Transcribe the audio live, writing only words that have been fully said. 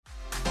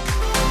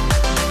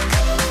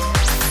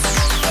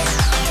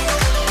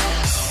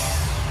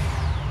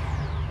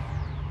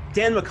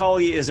Dan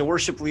Macaulay is a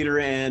worship leader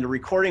and a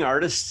recording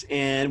artist,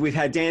 and we've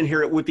had Dan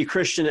here at Whitby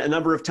Christian a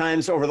number of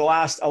times over the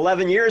last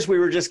 11 years. We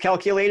were just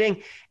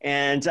calculating,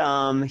 and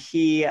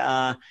he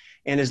and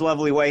his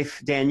lovely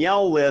wife,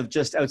 Danielle, live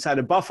just outside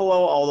of Buffalo,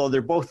 although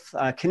they're both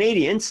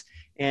Canadians.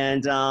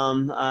 And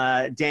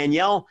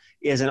Danielle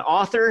is an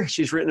author.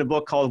 She's written a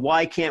book called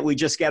Why Can't We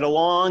Just Get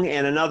Along,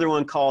 and another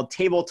one called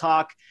Table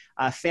Talk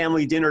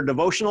Family Dinner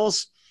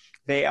Devotionals.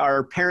 They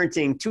are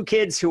parenting two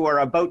kids who are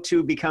about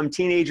to become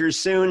teenagers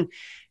soon.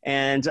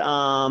 And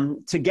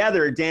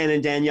together, Dan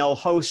and Danielle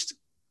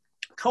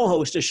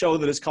co-host a show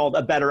that is called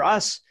A Better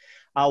Us,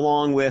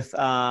 along with,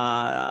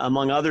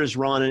 among others,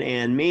 Ron and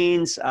Ann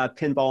Maines,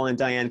 Pinball and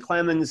Diane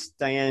Clemens,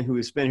 Diane, who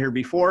has been here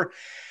before.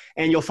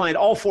 And you'll find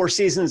all 4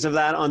 seasons of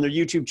that on their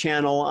YouTube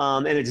channel.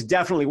 And it's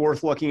definitely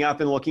worth looking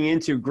up and looking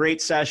into.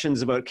 Great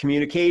sessions about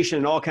communication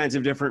and all kinds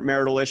of different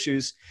marital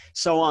issues.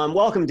 So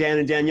welcome, Dan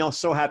and Danielle.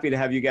 So happy to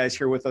have you guys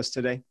here with us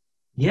today.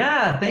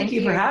 Yeah, thank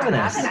you for having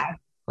us.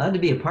 Glad to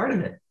be a part of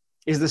it.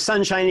 Is the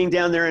sun shining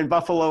down there in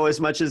Buffalo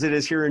as much as it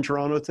is here in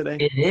Toronto today?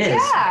 It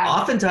is. Yeah.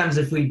 Oftentimes,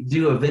 if we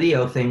do a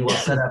video thing, we'll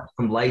set up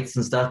some lights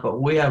and stuff,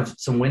 but we have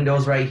some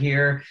windows right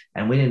here,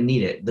 and we didn't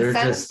need it. There's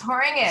sun's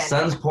pouring in.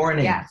 Sun's pouring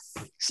in. Yes.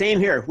 Same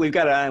here. We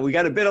got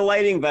a bit of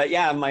lighting, but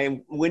yeah,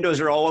 my windows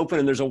are all open,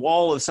 and there's a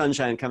wall of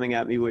sunshine coming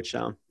at me, which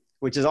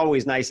is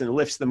always nice and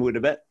lifts the mood a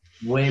bit.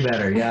 Way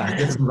better, yeah.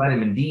 Get some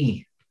vitamin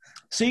D.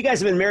 So you guys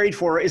have been married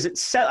for,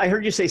 I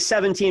heard you say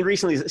 17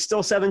 recently. Is it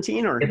still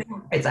 17 or?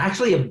 It's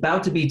actually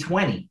about to be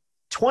 20.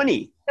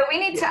 20. So we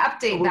need to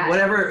update that.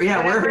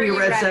 Wherever you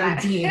read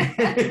 17,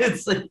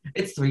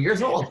 it's 3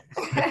 years old.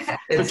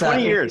 It's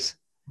 20 years.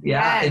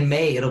 Yeah, yes. In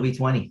May it'll be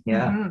 20.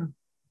 Yeah. Mm-hmm.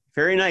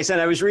 Very nice. And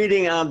I was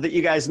reading that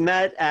you guys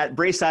met at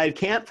Braeside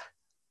Camp.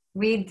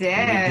 We did.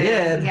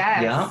 Yes.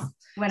 Yeah.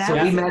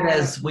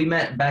 We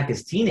met back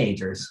as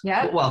teenagers.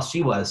 Yeah. Well,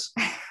 she was.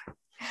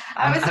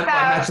 I'm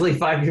actually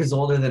 5 years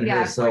older than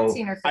her, so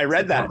I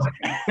read that.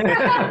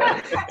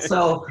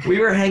 So we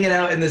were hanging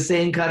out in the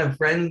same kind of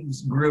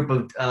friends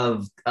group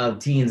of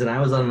teens, and I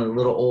was on the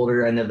little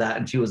older end of that,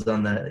 and she was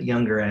on the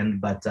younger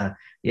end. But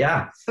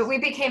yeah. But we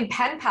became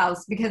pen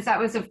pals because that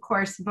was, of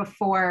course,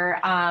 before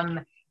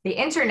the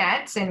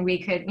internet, and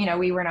we could,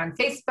 we weren't on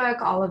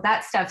Facebook, all of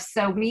that stuff.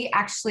 So we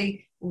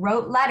actually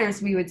wrote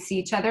letters. We would see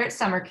each other at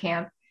summer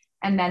camp,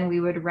 and then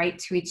we would write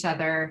to each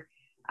other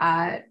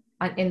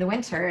in the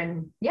winter,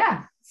 and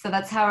so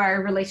that's how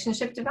our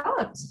relationship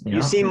developed.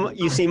 You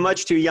seem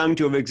much too young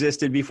to have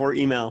existed before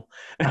email.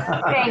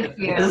 Thank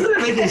you. Doesn't it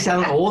make you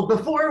sound old?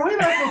 Before the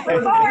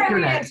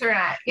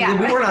internet.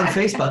 Yeah, we weren't on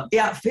Facebook.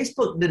 Yeah,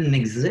 Facebook didn't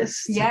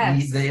exist.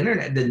 Yes, the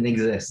internet didn't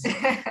exist.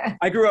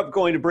 I grew up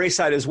going to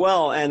Braeside as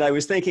well, and I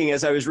was thinking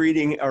as I was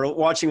reading or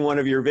watching one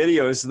of your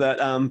videos that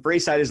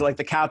Braeside is like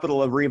the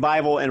capital of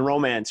revival and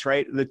romance,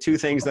 right? The two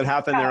things that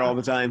happen there all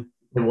the time.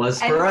 It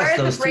was for us,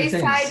 those two things.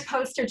 And we're the Braeside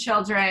poster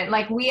children.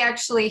 Like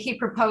he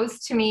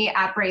proposed to me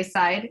at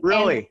Braeside.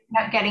 Really? And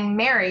ended up getting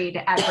married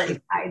at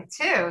Braeside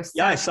too. So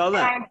yeah, I saw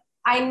that.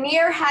 I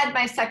near had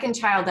my second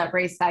child at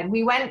Braeside.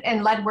 We went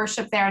and led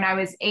worship there, and I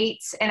was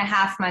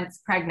 8.5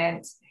 months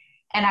pregnant.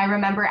 And I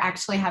remember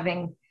actually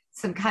having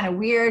some kind of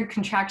weird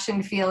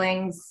contraction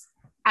feelings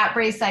at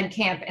Braeside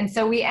camp. And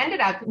so we ended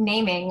up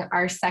naming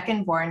our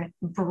second born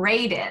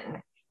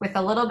Braden with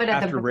a little bit of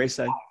After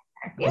Braeside.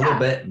 Yeah,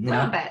 a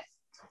little bit.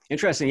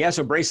 Interesting. Yeah,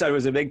 so Braeside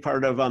was a big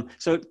part of,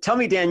 so tell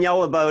me,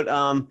 Danielle,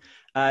 about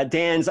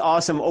Dan's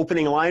awesome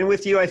opening line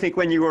with you, I think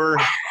when you were,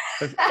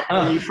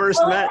 when you first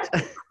met.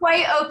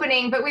 Quite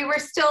opening, but we were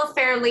still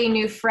fairly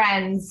new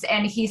friends,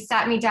 and he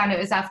sat me down. It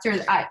was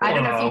after, I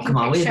don't know if you can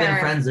picture. We've been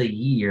friends a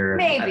year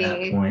maybe. At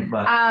that point.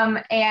 But.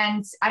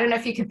 And I don't know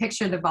if you can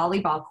picture the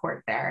volleyball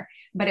court there,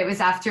 but it was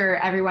after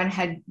everyone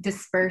had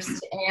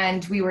dispersed,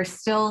 and we were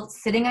still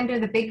sitting under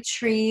the big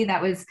tree that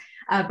was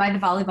by the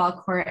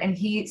volleyball court. And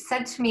he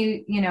said to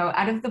me,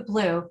 out of the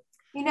blue,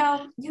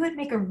 you would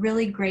make a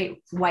really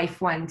great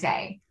wife one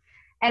day.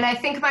 And I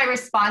think my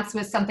response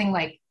was something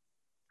like,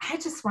 I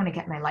just want to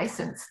get my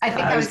license. I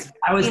think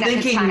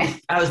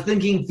I was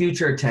thinking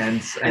future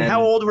tense. And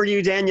how old were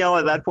you, Danielle,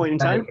 at that point in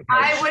time?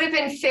 I would have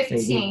been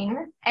 15.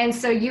 Maybe. And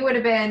so you would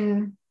have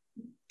been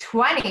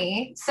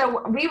 20.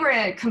 So we were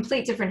in a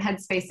complete different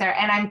headspace there.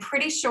 And I'm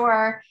pretty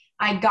sure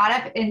I got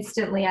up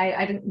instantly.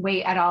 I didn't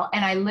wait at all.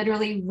 And I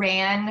literally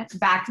ran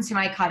back into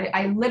my cottage.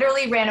 I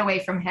literally ran away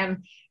from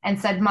him and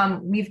said,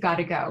 Mom, we've got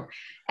to go.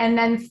 And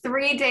then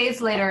 3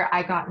 days later,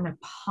 I got an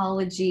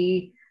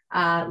apology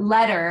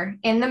letter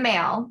in the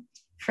mail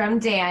from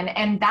Dan.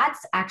 And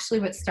that's actually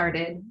what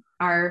started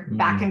our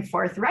back and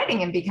forth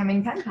writing and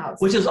becoming pen pals.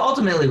 Which is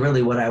ultimately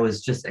really what I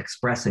was just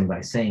expressing by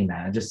saying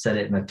that. I just said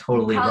it in a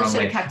totally wrong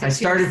way. I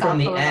started from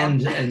the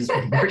end and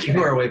working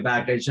our way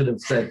back. I should have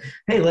said,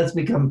 hey, let's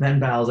become pen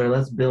pals, or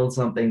let's build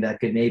something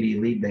that could maybe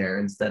lead there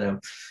instead of,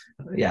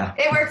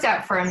 It worked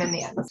out for him in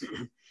the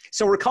end.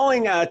 So we're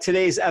calling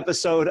today's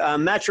episode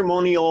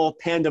Matrimonial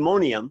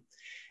Pandemonium.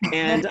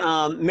 And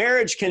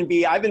marriage can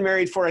be, I've been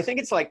married for, I think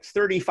it's like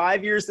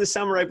 35 years this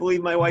summer, I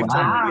believe my wife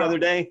told me the other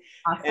day.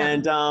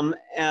 Awesome.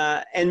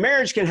 And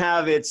marriage can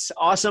have its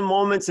awesome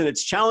moments and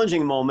its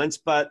challenging moments,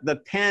 but the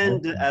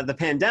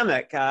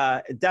pandemic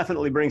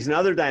definitely brings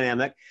another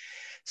dynamic.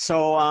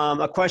 So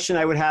a question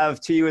I would have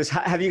to you is,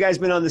 have you guys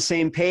been on the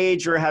same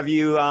page, or have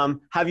you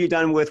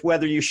done with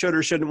whether you should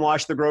or shouldn't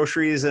wash the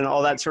groceries and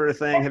all that sort of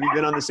thing? Have you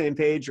been on the same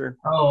page? Or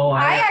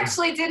I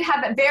actually did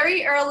have it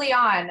very early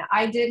on.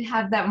 I did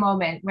have that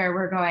moment where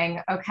we're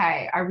going,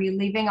 okay, are we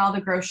leaving all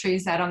the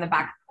groceries out on the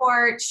back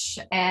porch?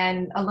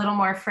 And a little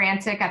more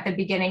frantic at the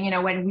beginning,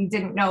 when we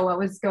didn't know what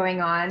was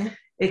going on.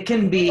 It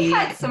can be. We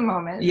had some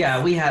moments.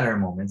 Yeah, we had our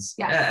moments,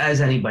 as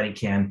anybody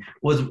can.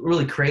 It was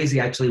really crazy,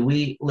 actually.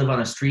 We live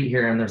on a street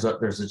here, and there's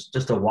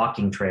just a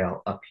walking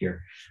trail up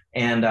here,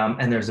 and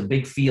there's a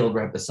big field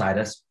right beside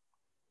us.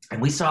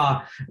 And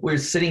we're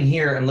sitting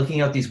here and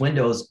looking out these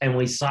windows, and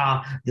we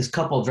saw this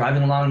couple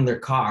driving along in their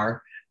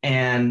car,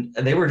 and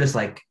they were just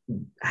like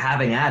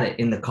having at it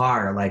in the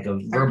car, like a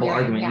verbal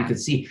argument. You could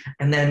see.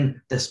 And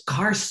then this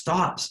car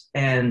stops,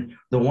 and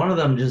the one of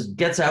them just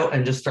gets out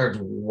and just starts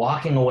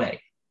walking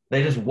away.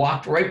 They just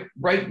walked right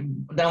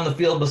down the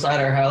field beside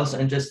our house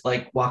and just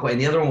like walk away. And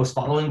the other one was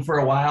following for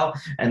a while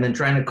and then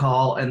trying to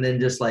call, and then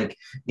just like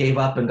gave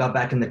up and got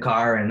back in the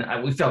car.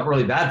 And we felt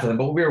really bad for them,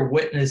 but we were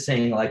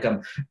witnessing like,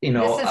 this is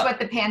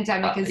what the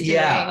pandemic is doing.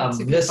 Yeah,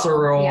 a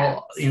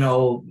visceral,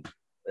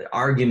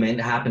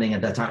 argument happening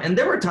at that time. And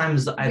there were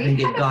times I think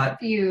it got a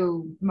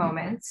few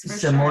moments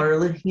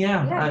similarly.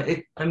 Sure.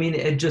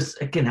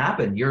 It can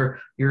happen.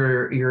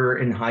 You're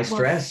in high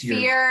stress.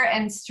 Fear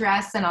and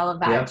stress and all of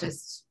that.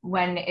 Just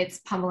when it's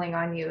pummeling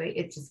on you,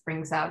 it just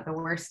brings out the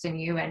worst in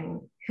you. And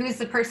who's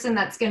the person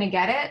that's going to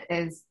get it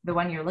is the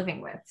one you're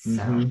living with.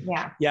 So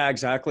yeah,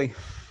 exactly.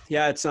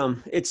 Yeah,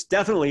 it's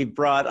definitely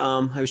brought.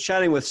 I was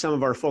chatting with some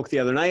of our folk the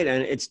other night,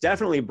 and it's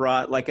definitely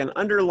brought like an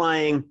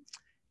underlying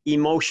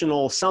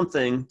emotional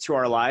something to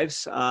our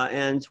lives,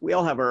 and we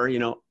all have our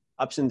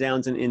ups and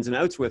downs and ins and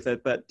outs with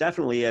it, but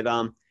definitely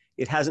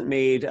it hasn't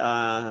made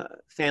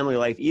family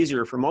life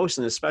easier for most,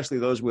 and especially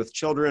those with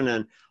children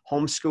and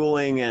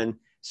homeschooling and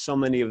so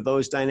many of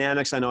those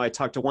dynamics. I know I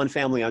talked to one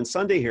family on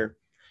Sunday here,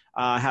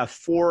 have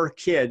 4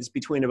 kids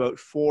between about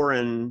 4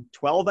 and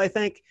 12, I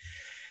think.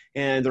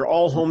 And they're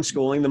all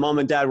homeschooling. The mom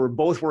and dad were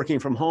both working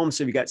from home.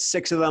 So you got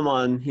 6 of them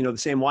on, the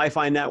same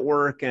Wi-Fi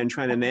network and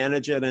trying to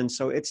manage it. And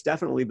so it's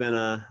definitely been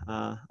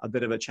a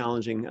bit of a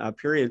challenging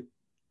period.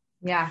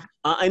 Yeah.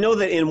 I know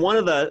that in one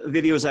of the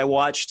videos I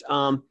watched,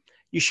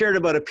 you shared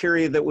about a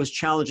period that was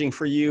challenging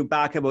for you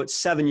back about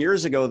 7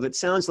 years ago. That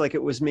sounds like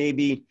it was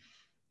maybe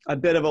a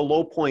bit of a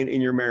low point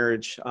in your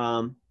marriage.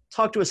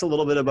 Talk to us a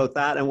little bit about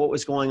that and what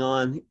was going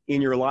on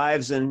in your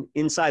lives and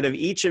inside of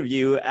each of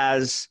you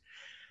as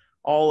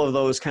all of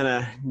those kind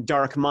of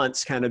dark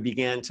months kind of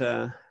began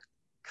to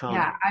come.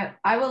 Yeah,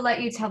 I will let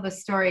you tell the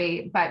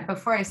story. But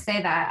before I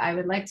say that, I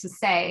would like to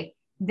say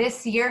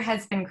this year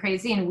has been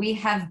crazy, and we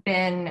have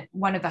been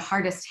one of the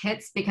hardest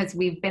hits because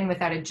we've been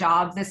without a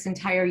job this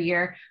entire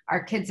year.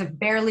 Our kids have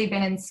barely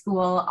been in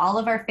school. All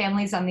of our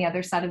families on the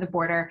other side of the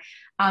border.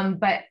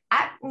 But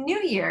at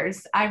New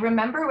Year's, I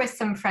remember with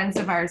some friends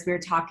of ours, we were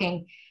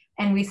talking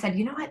and we said,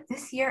 you know what,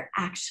 this year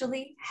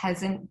actually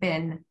hasn't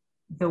been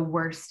the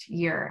worst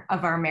year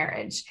of our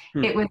marriage.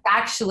 It was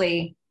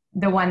actually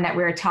the one that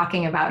we were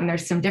talking about, and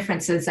there's some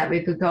differences that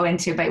we could go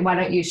into, but why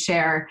don't you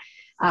share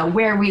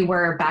where we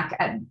were back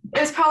at, it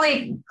was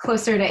probably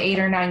closer to 8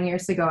 or 9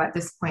 years ago at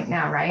this point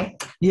now,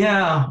 right?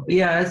 Yeah.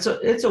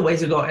 It's a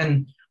ways ago.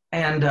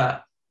 And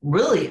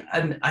really,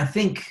 I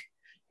think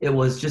it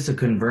was just a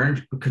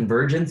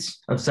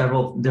convergence of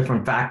several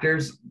different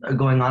factors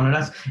going on in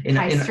us.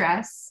 High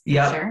stress.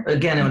 Yeah. Sure.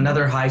 Again,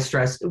 another high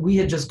stress. We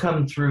had just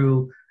come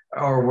through,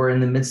 or we're in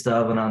the midst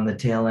of and on the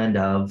tail end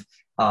of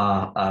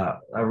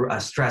a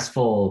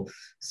stressful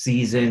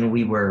season.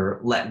 We were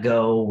let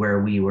go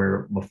where we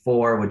were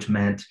before, which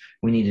meant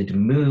we needed to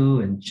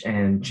move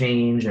and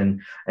change.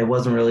 And it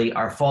wasn't really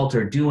our fault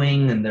or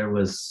doing. And there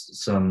was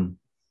some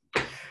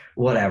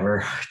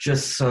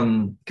just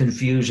some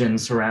confusion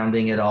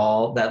surrounding it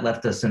all that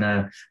left us in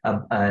a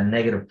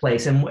negative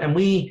place. And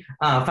we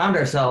found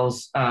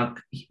ourselves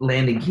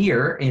landing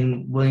here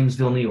in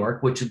Williamsville, New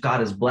York, which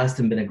God has blessed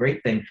and been a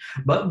great thing.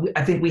 But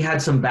I think we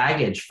had some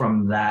baggage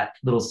from that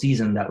little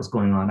season that was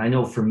going on. I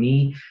know for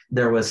me,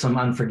 there was some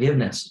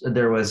unforgiveness.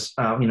 There was,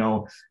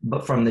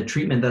 but from the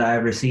treatment that I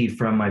received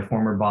from my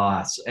former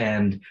boss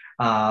and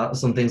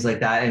some things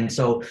like that. And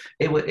so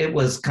it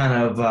was kind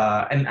of,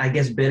 and I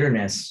guess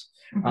bitterness.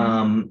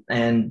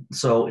 And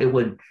so it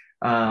would,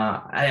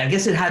 I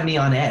guess it had me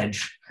on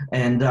edge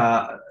and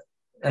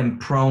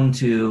prone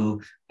to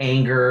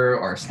anger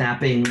or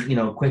snapping,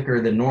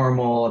 quicker than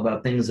normal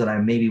about things that I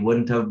maybe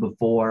wouldn't have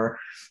before.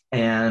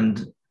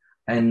 And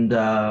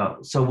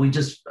so we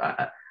just,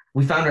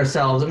 we found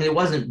ourselves, it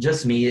wasn't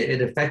just me,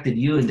 it affected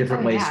you in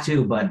different ways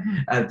too, but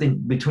I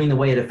think between the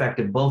way it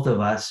affected both of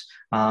us,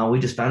 we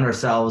just found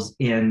ourselves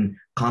in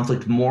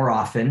conflict more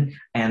often,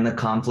 and the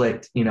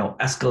conflict,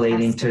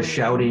 escalating to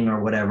shouting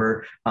or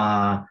whatever,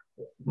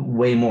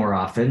 way more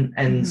often.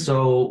 And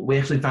so we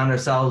actually found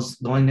ourselves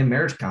going to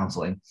marriage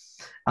counseling,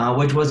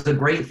 which was a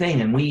great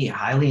thing. And we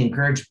highly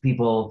encourage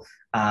people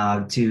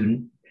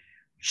to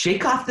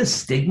shake off the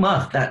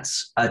stigma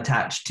that's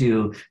attached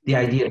to the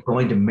idea of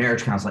going to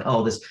marriage counseling.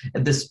 Oh,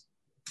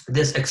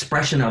 this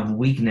expression of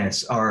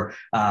weakness or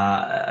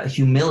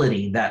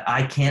humility, that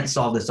I can't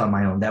solve this on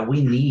my own, that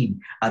we need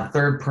a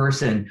third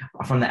person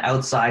from the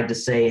outside to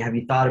say, have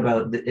you thought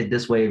about it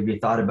this way? Have you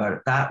thought about it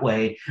that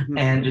way?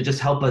 And to just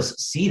help us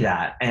see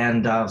that.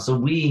 And so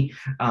we,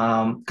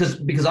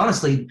 because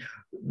honestly,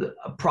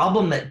 a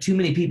problem that too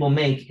many people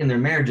make in their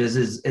marriages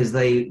is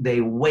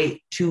they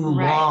wait too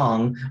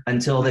long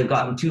until they've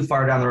gotten too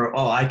far down the road.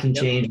 Oh, I can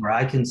change, or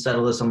I can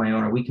settle this on my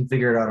own, or we can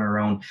figure it out on our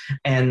own.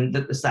 And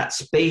it's that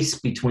space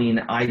between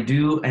I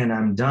do and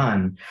I'm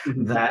done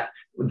that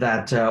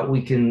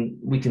we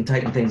can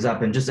tighten things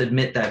up and just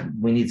admit that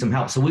we need some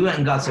help. So we went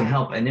and got some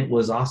help, and it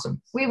was awesome.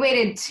 We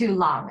waited too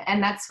long,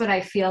 and that's what I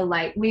feel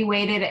like. We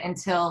waited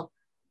until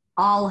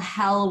all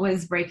hell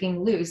was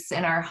breaking loose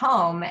in our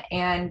home,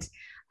 and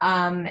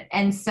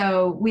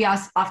so we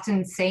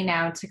often say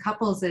now to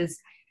couples is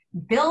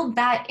build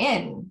that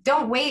in.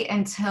 Don't wait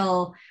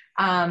until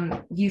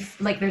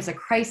there's a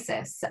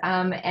crisis.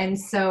 And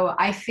so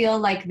I feel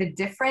like the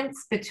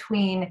difference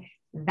between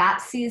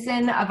that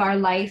season of our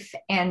life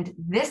and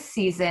this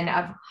season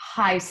of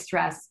high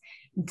stress,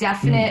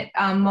 definite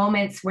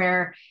moments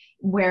where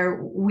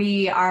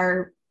we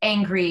are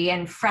angry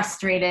and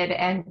frustrated,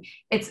 and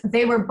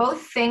they were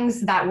both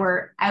things that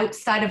were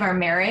outside of our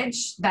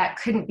marriage that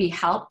couldn't be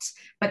helped.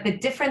 But the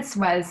difference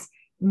was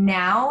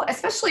now,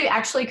 especially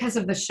actually because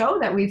of the show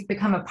that we've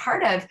become a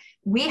part of,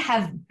 we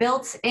have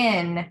built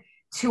in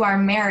to our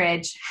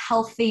marriage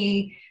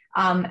healthy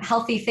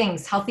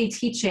things, healthy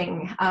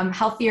teaching,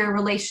 healthier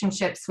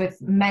relationships with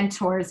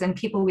mentors and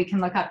people we can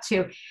look up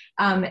to.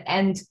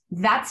 And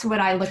that's what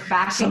I look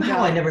back Somehow and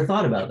go, I never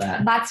thought about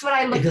that. That's what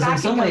I look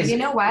back and go, you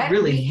know what?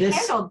 Really, we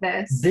handled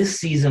this. This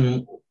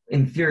season,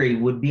 in theory,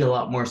 would be a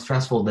lot more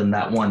stressful than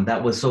that one.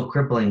 That was so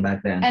crippling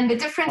back then. And the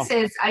difference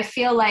is, I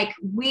feel like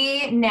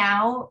we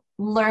now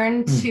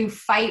learn to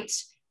fight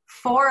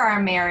for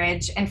our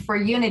marriage and for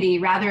unity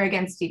rather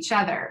against each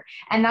other.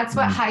 And that's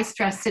what high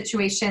stress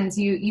situations,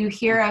 you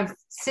hear of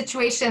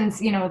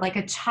situations, like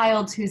a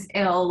child who's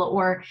ill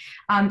or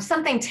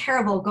something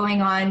terrible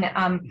going on.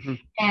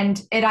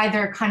 And it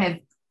either kind of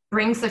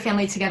brings the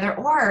family together,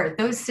 or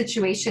those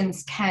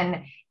situations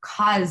can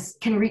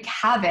wreak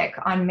havoc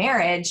on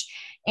marriage.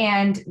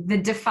 And the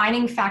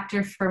defining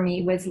factor for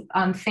me was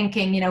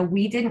thinking,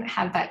 we didn't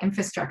have that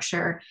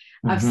infrastructure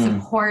of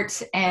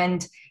support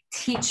and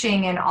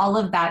teaching and all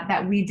of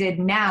that we did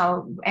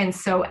now. And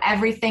so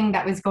everything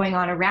that was going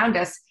on around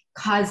us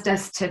caused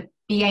us to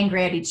be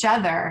angry at each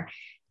other.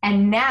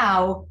 And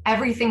now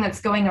everything that's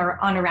going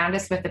on around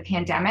us with the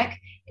pandemic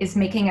is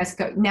making us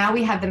go, now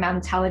we have the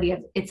mentality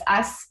of it's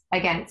us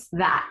against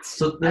that.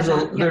 So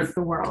there's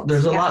the world.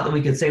 There's a lot that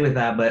we could say with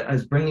that, but I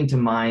was bringing to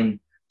mind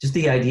just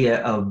the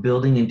idea of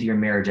building into your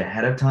marriage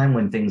ahead of time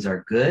when things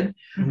are good,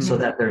 so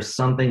that there's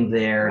something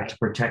there to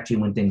protect you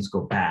when things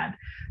go bad.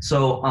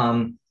 So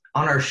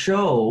on our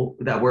show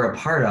that we're a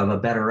part of, A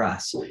Better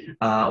Us,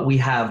 we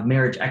have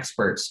marriage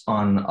experts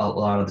on a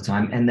lot of the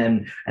time. And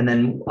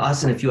then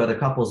us and a few other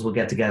couples will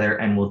get together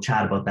and we'll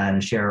chat about that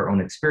and share our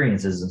own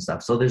experiences and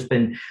stuff. So there's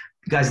been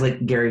guys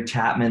like Gary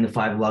Chapman, the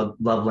 5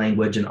 Love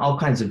Language, and all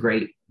kinds of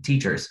great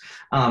teachers.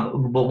 But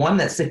one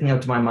that's sticking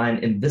out to my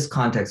mind in this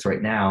context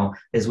right now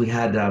is we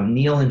had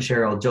Neil and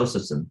Cheryl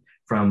Josephson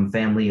from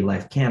Family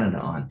Life Canada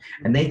on,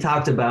 and they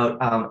talked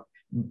about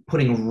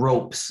putting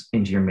ropes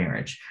into your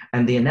marriage.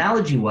 And the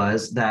analogy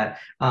was that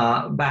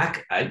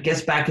back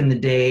in the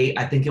day,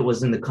 I think it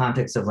was in the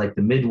context of like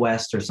the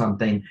Midwest or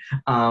something,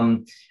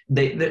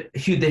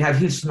 they have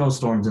huge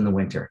snowstorms in the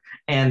winter,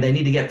 and they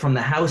need to get from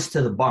the house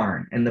to the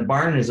barn, and the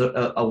barn is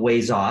a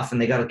ways off,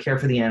 and they got to care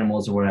for the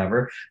animals or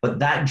whatever. But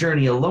that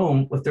journey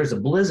alone, if there's a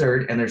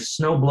blizzard and there's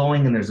snow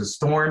blowing and there's a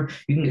storm,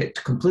 you can get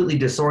completely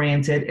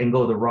disoriented and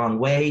go the wrong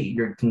way.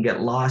 You can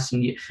get lost,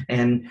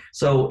 and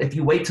so if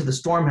you wait till the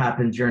storm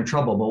happens, you're in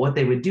trouble. But what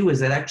they would do is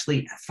they'd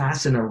actually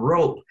fasten a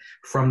rope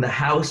from the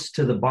house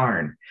to the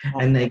barn,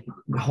 and they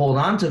hold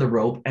on to the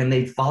rope and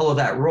they follow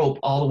that rope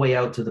all the way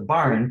out to the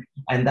barn,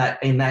 and that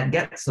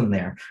gets them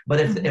there.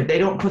 But if they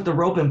don't put the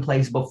rope in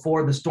place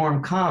before the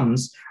storm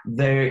comes,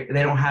 they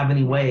don't have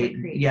any way.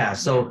 Yeah.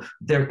 So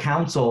their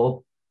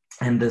counsel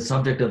and the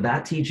subject of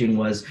that teaching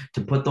was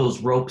to put those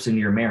ropes in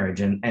your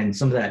marriage, and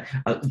some of that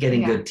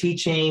getting good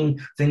teaching,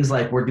 things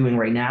like we're doing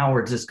right now.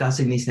 We're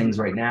discussing these things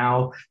right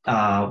now.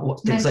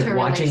 Things like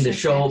watching the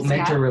show,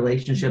 mentor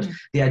relationships,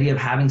 the idea of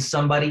having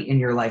somebody in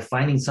your life,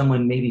 finding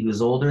someone maybe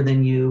who's older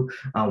than you,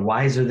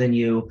 wiser than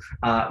you,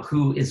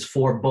 who is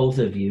for both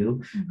of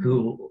you,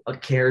 who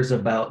cares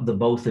about the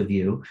both of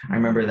you. I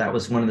remember that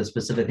was one of the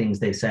specific things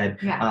they said.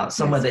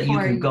 Someone that you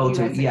can go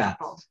to.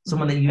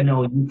 Someone that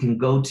you can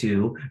go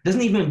to.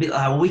 Doesn't even be,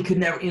 we could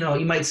never,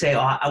 you might say,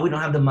 we don't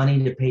have the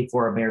money to pay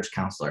for a marriage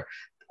counselor.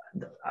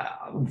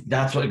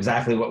 that's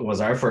exactly what was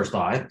our first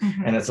thought.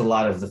 Mm-hmm. And it's a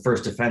lot of the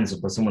first defense of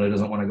someone who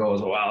doesn't want to go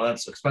is, wow,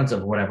 that's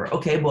expensive or whatever.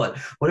 Okay, but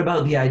what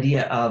about the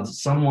idea of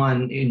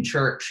someone in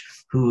church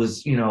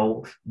who's,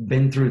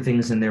 been through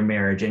things in their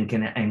marriage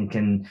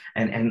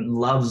and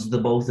loves the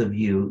both of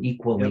you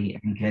equally,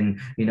 yep. and can,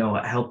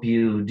 help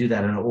you do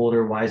that, an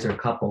older, wiser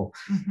couple.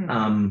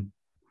 Mm-hmm.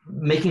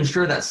 Making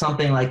sure that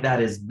something like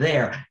that is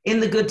there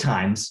in the good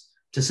times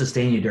to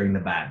sustain you during the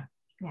bad.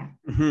 Yeah.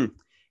 Mm-hmm.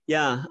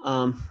 Yeah,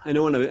 I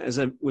know as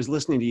I was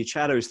listening to you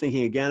chat, I was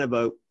thinking again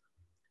about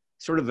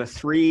sort of the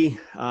three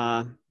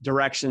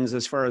directions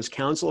as far as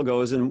counsel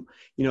goes. And,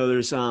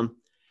 there's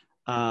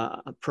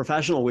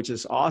professional, which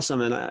is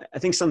awesome. And I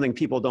think something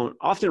people don't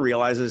often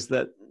realize is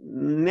that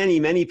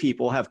many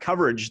people have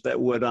coverage that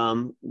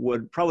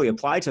would probably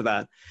apply to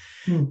that.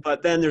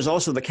 But then there's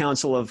also the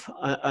counsel of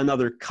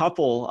another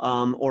couple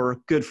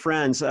or good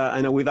friends.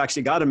 I know we've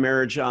actually got a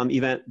marriage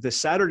event this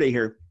Saturday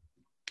here.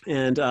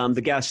 And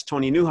the guest,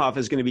 Tony Newhoff,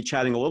 is going to be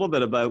chatting a little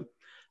bit about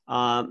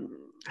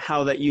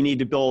how that you need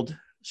to build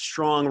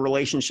strong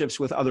relationships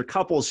with other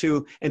couples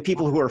and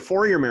people who are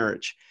for your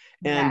marriage,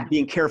 and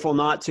being careful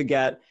not to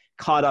get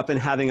caught up in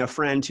having a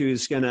friend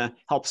who's going to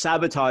help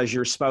sabotage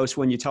your spouse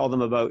when you tell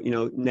them about,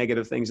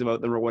 negative things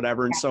about them or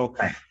whatever. And so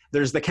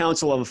there's the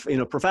counsel of,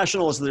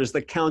 professionals. There's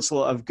the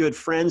counsel of good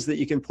friends that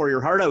you can pour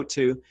your heart out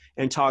to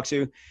and talk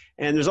to.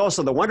 And there's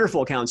also the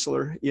wonderful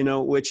counselor,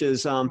 which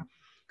is,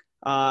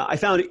 I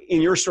found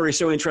in your story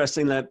so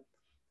interesting that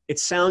it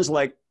sounds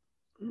like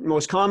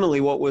most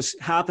commonly what was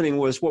happening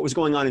was what was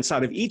going on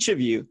inside of each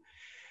of you.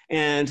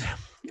 And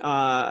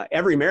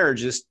every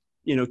marriage is,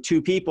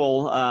 two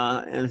people.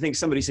 And I think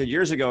somebody said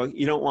years ago,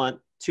 you don't want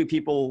two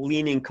people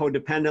leaning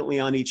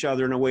codependently on each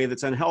other in a way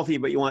that's unhealthy,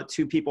 but you want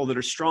two people that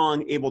are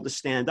strong, able to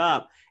stand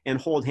up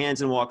and hold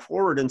hands and walk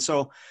forward. And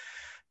so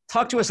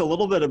talk to us a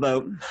little bit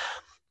about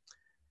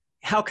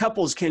how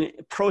couples can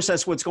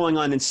process what's going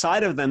on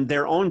inside of them,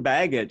 their own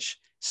baggage,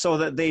 so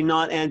that they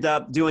not end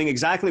up doing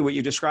exactly what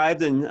you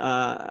described. And,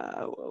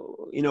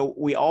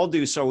 we all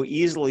do so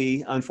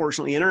easily,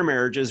 unfortunately, in our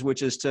marriages,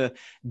 which is to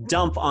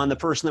dump on the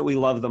person that we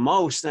love the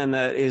most and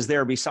that is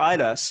there beside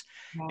us.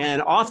 Yeah.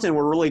 And often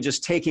we're really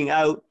just taking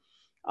out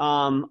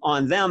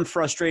on them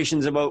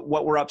frustrations about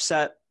what we're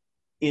upset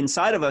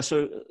inside of us.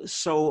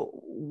 So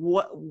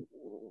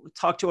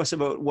talk to us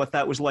about what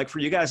that was like for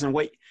you guys, and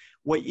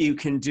what you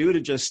can do to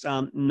just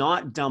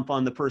not dump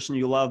on the person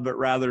you love, but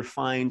rather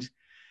find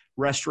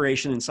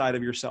restoration inside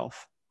of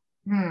yourself.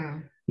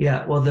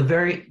 Yeah, well, the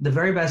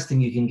very best thing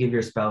you can give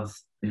your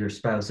spouse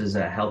is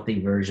a healthy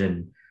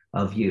version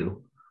of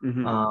you,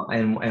 mm-hmm.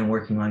 And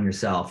working on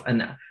yourself.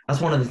 And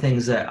that's one of the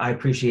things that I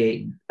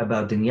appreciate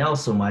about Danielle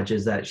so much,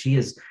 is that she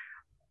has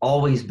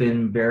always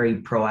been very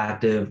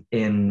proactive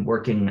in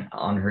working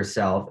on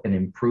herself and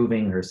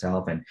improving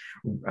herself, and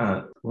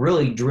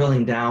really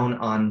drilling down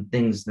on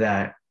things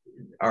that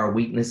are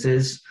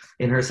weaknesses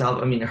in herself.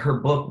 I mean, her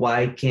book,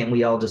 Why Can't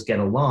We All Just Get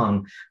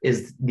Along,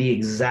 is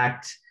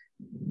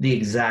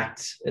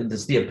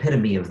it's the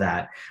epitome of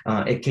that.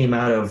 It came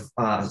out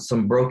of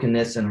some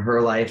brokenness in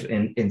her life,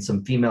 in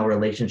some female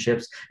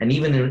relationships, and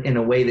even in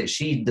a way that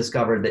she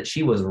discovered that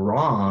she was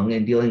wrong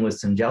in dealing with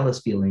some jealous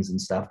feelings and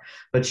stuff.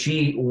 But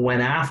she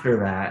went after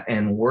that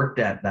and worked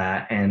at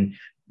that and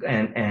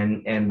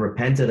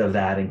repented of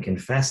that and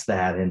confessed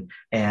that,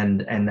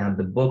 and now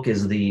the book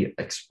is the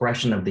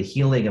expression of the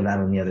healing of that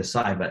on the other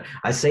side. But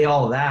I say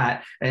all of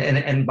that,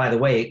 and by the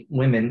way,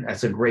 women,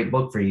 that's a great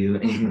book for you,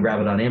 and you can grab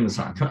it on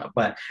Amazon.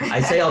 But I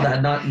say all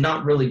that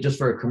not really just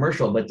for a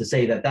commercial, but to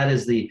say that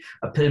is the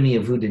epitome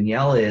of who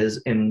Danielle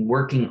is in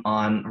working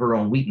on her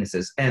own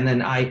weaknesses. And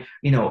then I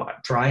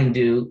try and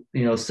do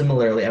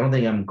similarly. I don't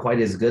think I'm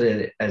quite as good at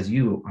it as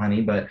you,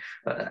 honey, but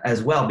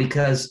as well,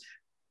 because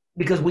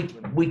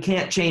we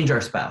can't change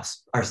our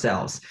spouse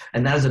ourselves.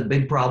 And that is a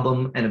big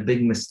problem and a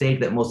big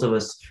mistake that most of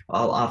us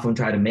often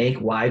try to make.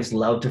 Wives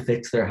love to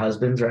fix their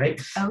husbands, right?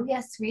 Oh,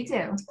 yes, we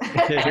do.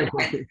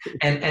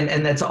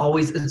 and it's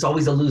always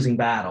a losing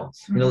battle.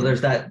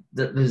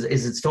 Mm-hmm.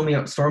 Is it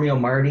Stormy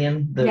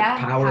O'Mardian, the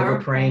power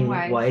of a praying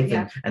wife,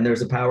 yeah. and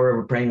there's a power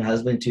of a praying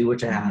husband too,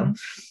 which I have.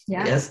 Mm-hmm.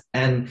 Yeah. Yes.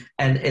 And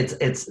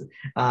it's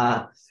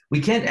we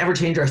can't ever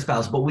change our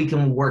spouse, but we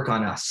can work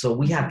on us. So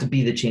we have to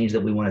be the change that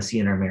we want to see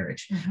in our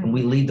marriage. Mm-hmm. And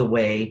we lead the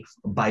way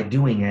by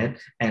doing it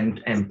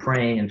and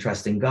praying and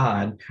trusting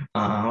God,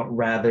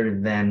 rather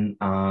than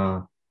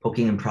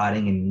poking and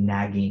prodding and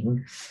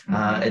nagging.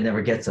 Mm-hmm. It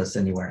never gets us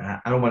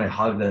anywhere. I don't want to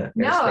hog the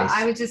No, space.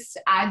 I would just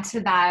add to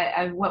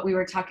that what we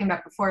were talking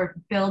about before,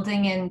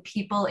 building in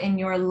people in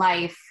your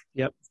life.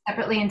 Yep.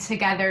 Separately and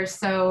together.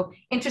 So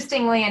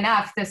interestingly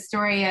enough, the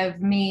story of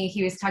me,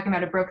 he was talking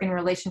about a broken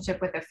relationship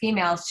with a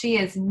female. She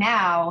is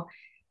now,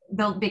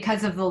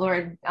 because of the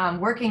Lord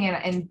working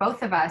in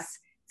both of us,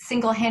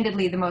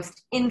 single-handedly the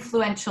most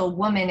influential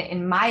woman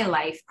in my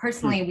life.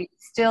 Personally, we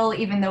still,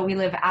 even though we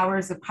live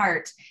hours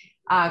apart,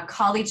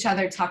 call each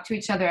other, talk to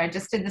each other. I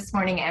just did this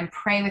morning, and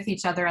pray with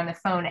each other on the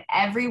phone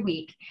every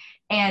week.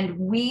 And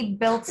we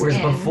built Whereas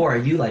before,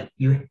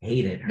 you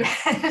hated her.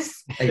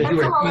 Yes. Like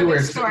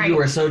you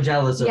were so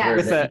jealous of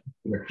her.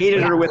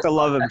 Hated her with the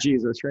love of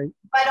Jesus, right?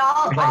 But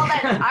all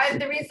that,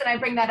 the reason I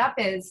bring that up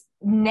is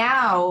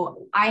now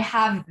I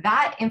have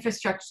that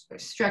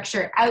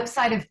infrastructure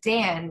outside of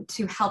Dan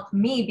to help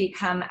me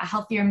become a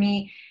healthier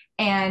me.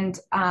 And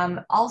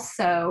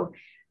also,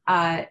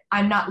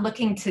 I'm not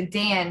looking to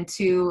Dan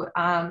to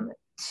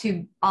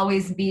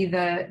always be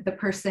the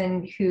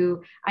person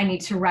who I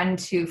need to run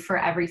to for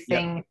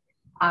everything.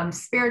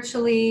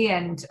 Spiritually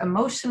and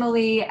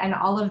emotionally and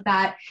all of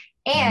that.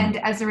 And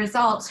as a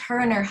result, her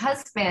and her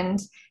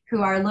husband,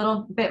 who are a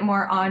little bit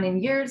more on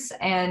in years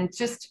and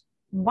just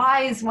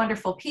wise,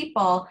 wonderful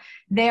people,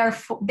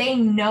 they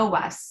know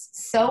us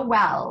so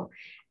well,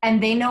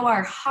 and they know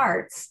our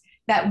hearts,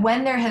 that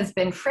when there has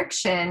been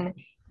friction,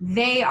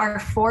 they are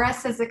for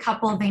us as a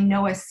couple. They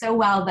know us so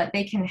well that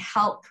they can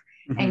help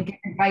and give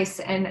advice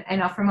and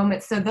offer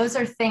moments. So those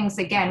are things,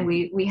 again,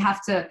 we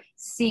have to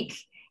seek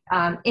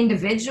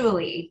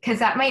individually, because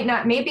that might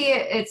not, maybe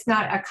it's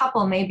not a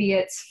couple, maybe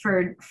it's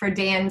for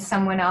Dan,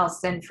 someone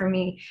else, and for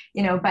me,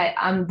 but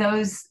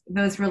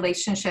those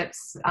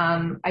relationships,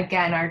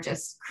 again, are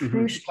just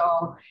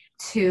crucial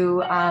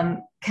to,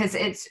 because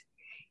it's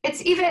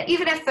even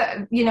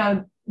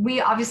if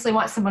we obviously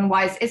want someone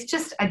wise, it's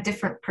just a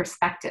different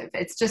perspective.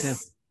 It's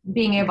just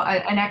being able,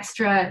 an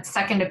extra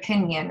second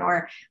opinion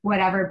or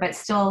whatever, but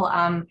still,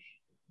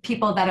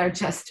 people that are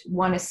just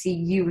want to see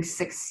you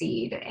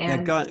succeed.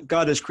 And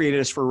God has created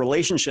us for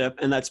relationship,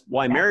 and that's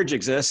why marriage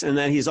exists. And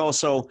then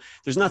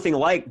there's nothing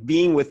like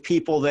being with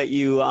people that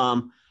you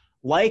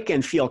like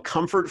and feel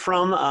comfort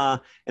from.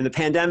 And the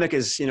pandemic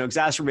has,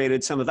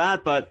 exacerbated some of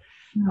that. But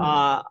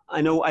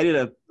I know I did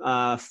a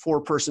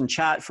 4-person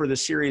chat for the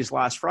series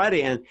last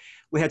Friday, and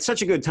we had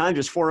such a good time,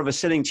 just 4 of us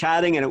sitting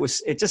chatting. And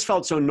it just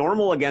felt so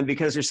normal again,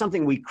 because there's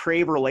something, we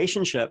crave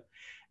relationship.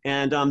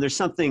 And there's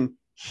something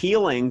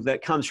healing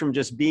that comes from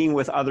just being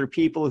with other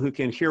people who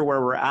can hear where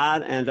we're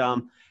at.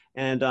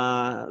 And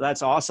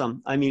that's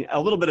awesome. I mean,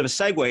 a little bit of a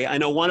segue. I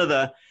know one of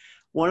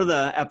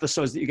the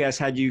episodes that you guys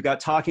had, you got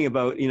talking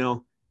about,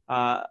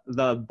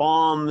 the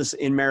bombs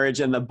in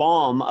marriage and the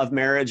bomb of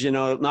marriage,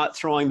 not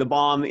throwing the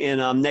bomb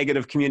in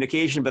negative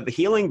communication, but the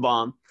healing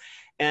bomb.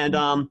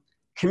 And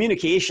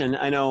communication,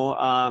 I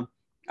know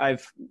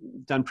I've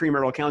done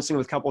premarital counseling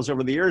with couples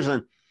over the years,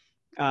 and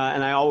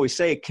I always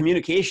say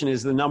communication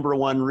is the number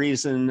one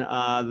reason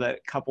that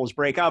couples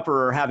break up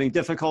or are having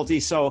difficulty.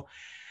 So,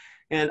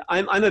 and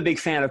I'm a big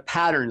fan of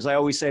patterns. I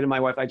always say to my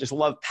wife, I just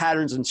love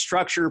patterns and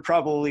structure,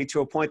 probably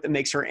to a point that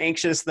makes her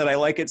anxious that I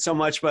like it so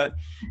much. But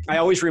I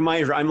always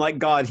remind her, I'm like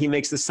God. He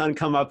makes the sun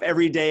come up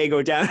every day,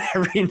 go down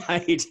every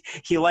night.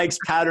 He likes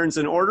patterns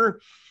and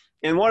order.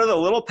 And one of the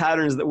little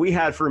patterns that we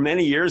had for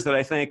many years that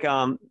I think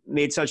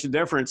made such a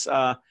difference,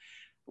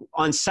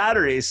 on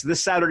Saturdays,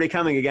 this Saturday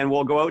coming again,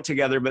 we'll go out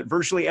together, but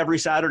virtually every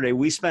Saturday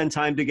we spend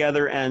time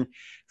together. And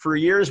for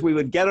years we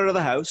would get out of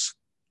the house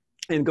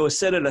and go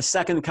sit at a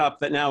second cup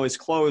that now is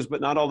closed,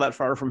 but not all that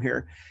far from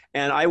here.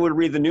 And I would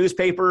read the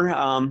newspaper.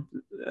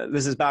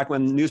 This is back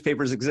when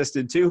newspapers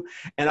existed too.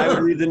 And I would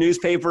read the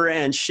newspaper,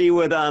 and she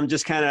would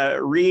just kind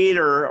of read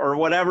or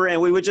whatever.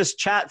 And we would just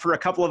chat for a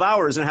couple of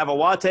hours and have a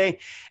latte.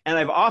 And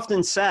I've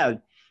often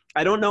said,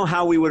 I don't know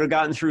how we would have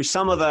gotten through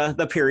some of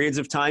the periods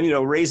of time,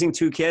 raising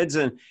 2 kids,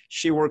 and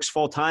she works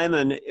full time,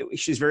 and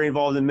she's very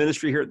involved in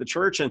ministry here at the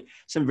church, and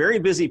some very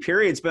busy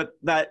periods. But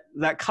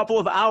that couple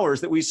of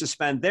hours that we used to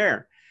spend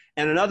there,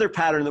 and another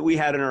pattern that we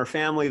had in our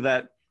family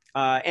that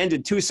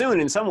ended too soon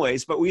in some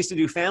ways, but we used to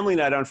do family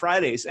night on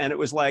Fridays, and it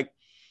was like,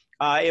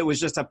 it was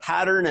just a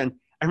pattern. And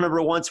I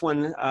remember once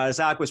when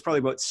Zach was probably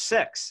about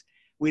 6,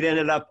 we'd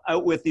ended up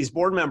out with these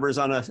board members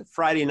on a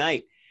Friday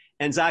night.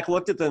 And Zach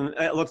looked at me,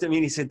 and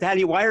he said,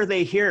 "Daddy, why are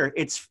they here?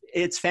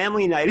 It's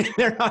family night.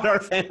 They're not our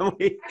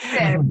family."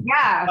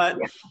 Yeah. But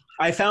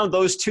I found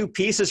those 2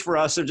 pieces for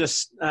us are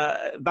just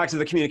back to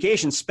the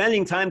communication,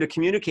 spending time to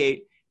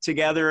communicate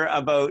together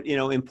about,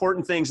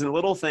 important things and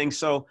little things.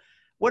 So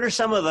what are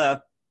some of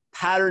the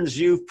patterns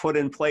you've put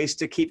in place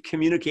to keep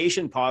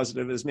communication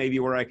positive, is maybe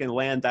where I can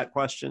land that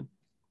question?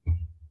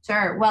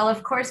 Sure. Well,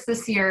 of course,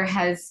 this year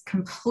has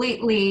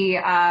completely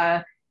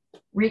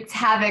wreaked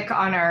havoc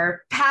on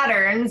our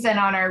patterns and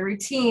on our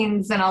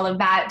routines and all of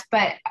that.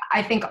 But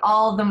I think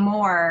all the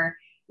more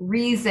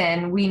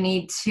reason we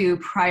need to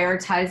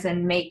prioritize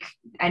and make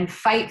and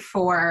fight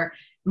for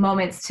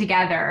moments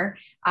together.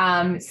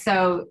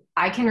 So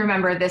I can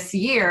remember this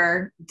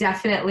year,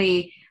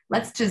 definitely,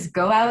 let's just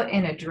go out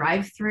in a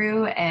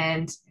drive-through,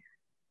 and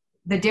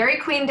the Dairy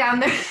Queen down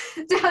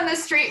the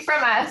street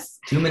from us.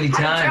 Too many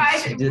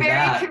times.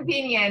 Very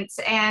convenient.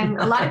 And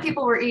a lot of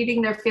people were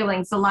eating their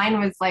feelings. The line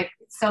was like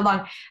so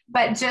long,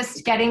 but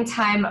just getting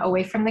time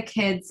away from the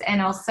kids.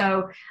 And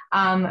also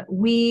I'm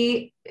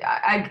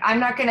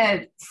not going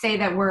to say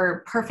that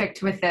we're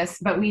perfect with this,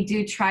 but we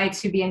do try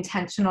to be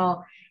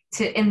intentional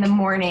to in the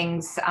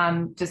mornings,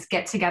 just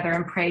get together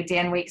and pray.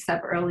 Dan wakes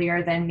up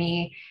earlier than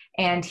me,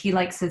 and he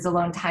likes his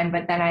alone time.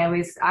 But then I'm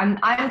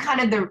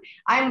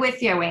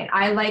with you, Wayne.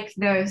 I like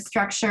the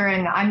structure,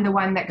 and I'm the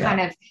one that kind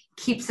of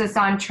keeps us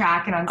on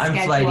track and on schedule.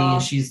 I'm flighty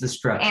and she's the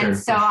structure. And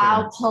so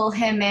I'll pull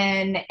him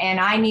in, and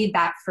I need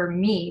that for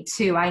me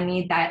too. I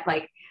need that,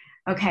 like,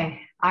 okay,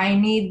 I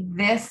need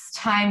this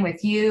time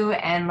with you,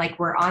 and like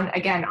we're on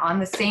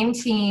the same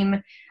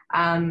team.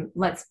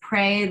 Let's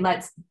pray.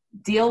 Let's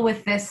deal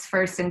with this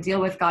first and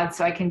deal with God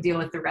so I can deal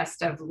with the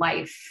rest of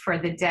life for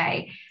the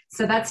day.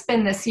 So that's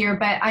been this year.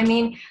 But I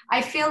mean,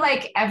 I feel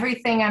like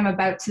everything I'm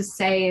about to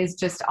say is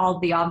just all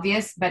the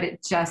obvious, but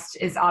it just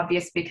is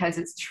obvious because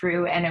it's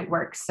true and it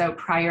works. So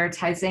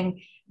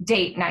prioritizing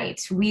date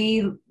night.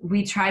 We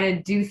try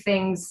to do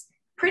things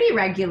pretty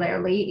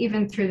regularly,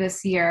 even through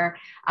this year,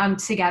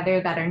 together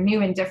that are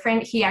new and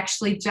different. He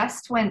actually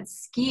just went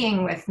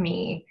skiing with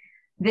me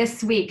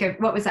this week.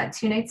 What was that,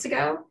 2 nights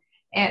ago?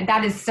 And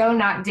that is so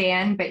not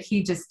Dan, but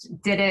he just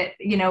did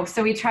it,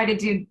 so we try to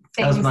do things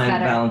that was my that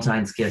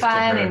Valentine's gift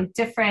fun to her. And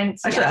different.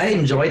 Actually, I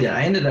enjoyed it.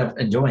 I ended up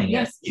enjoying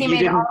it. You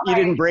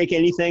didn't break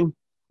anything?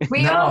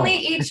 We only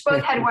each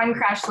both had one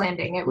crash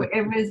landing.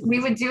 We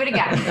would do it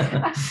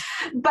again.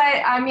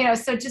 But,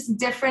 so just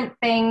different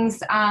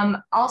things.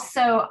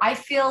 Also, I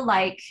feel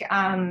like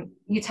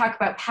you talk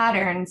about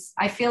patterns.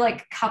 I feel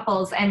like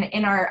couples, and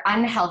in our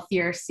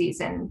unhealthier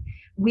season,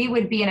 we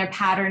would be in a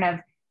pattern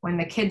of when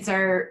the kids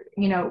are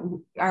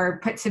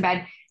put to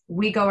bed,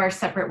 we go our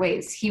separate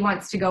ways. He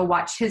wants to go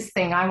watch his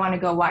thing. I want to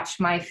go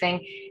watch my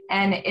thing.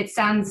 And it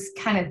sounds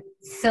kind of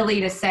silly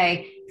to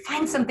say,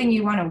 find something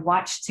you want to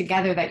watch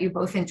together that you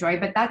both enjoy,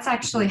 but that's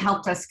actually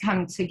helped us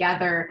come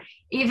together,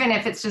 even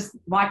if it's just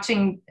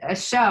watching a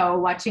show,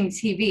 watching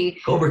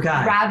TV. Cobra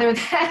Kai. Rather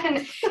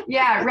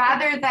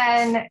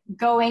than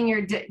going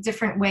your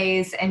different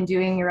ways and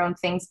doing your own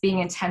things, being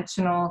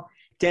intentional.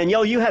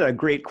 Danielle, you had a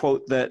great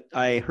quote that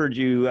I heard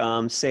you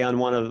say on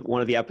one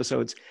of the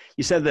episodes.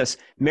 You said this: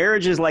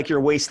 marriage is like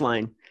your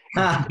waistline.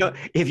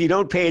 If you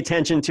don't pay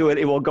attention to it,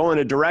 it will go in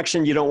a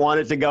direction you don't want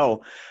it to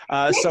go.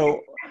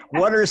 So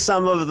what are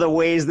some of the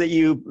ways that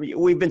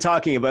we've been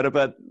talking about it,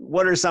 but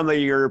what are some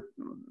of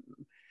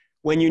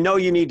when you know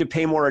you need to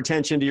pay more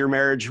attention to your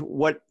marriage,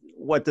 what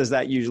does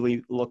that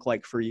usually look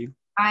like for you?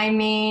 I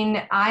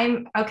mean,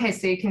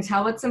 so you can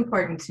tell what's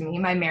important to me,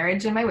 my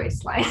marriage and my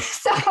waistline.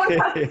 So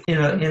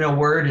in a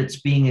word,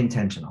 it's being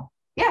intentional.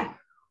 Yeah.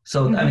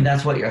 So, I mean,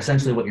 that's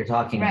essentially what you're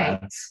talking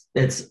about.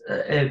 It's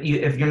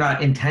if you're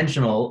not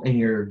intentional in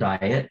your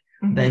diet,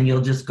 then you'll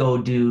just go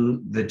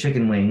do the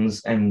chicken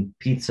wings and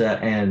pizza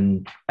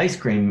and ice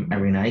cream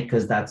every night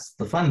because that's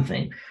the fun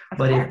thing.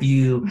 But if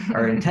you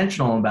are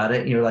intentional about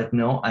it, you're like,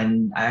 no, I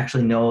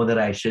actually know that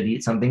I should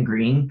eat something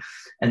green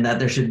and that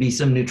there should be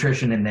some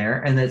nutrition in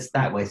there. And it's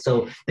that way.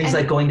 So things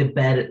like going to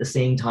bed at the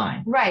same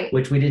time,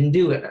 which we didn't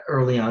do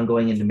early on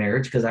going into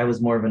marriage because I was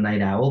more of a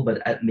night owl,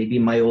 but at maybe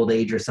my old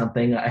age or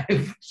something,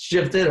 I've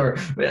shifted, or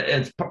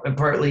it's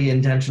partly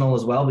intentional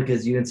as well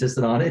because you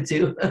insisted on it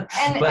too.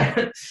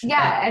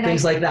 And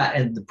things like that,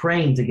 and the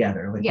praying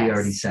together, like we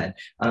already said,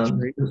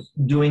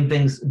 doing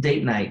things,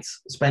 date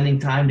nights, spending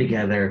time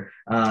together,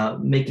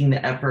 making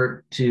the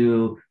effort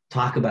to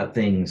talk about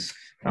things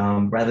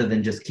rather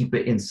than just keep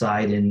it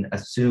inside and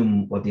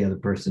assume what the other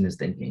person is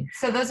thinking.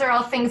 So those are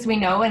all things we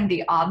know and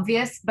the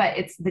obvious, but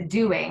it's the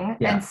doing.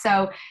 Yeah. And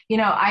so,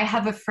 I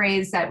have a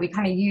phrase that we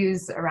kind of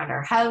use around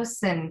our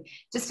house and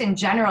just in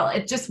general,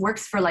 it just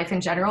works for life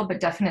in general, but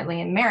definitely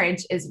in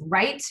marriage, is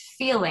right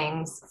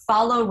feelings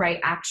follow right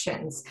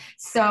actions.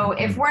 So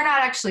if we're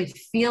not actually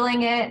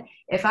feeling it,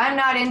 if I'm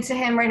not into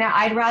him right now,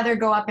 I'd rather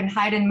go up and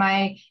hide in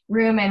my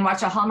room and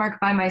watch a Hallmark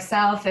by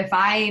myself. If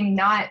I'm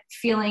not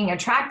feeling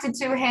attracted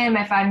to him,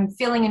 if I'm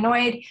feeling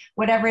annoyed,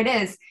 whatever it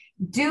is,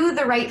 do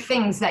the right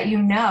things that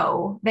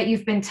that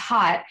you've been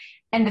taught,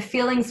 and the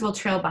feelings will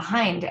trail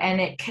behind.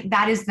 And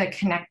that is the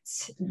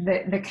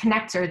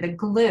connector, the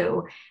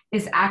glue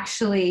is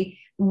actually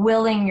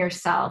willing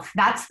yourself.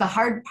 That's the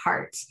hard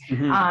part.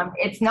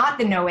 It's not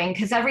the knowing,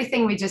 because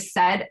everything we just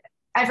said,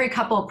 every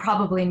couple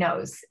probably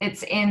knows.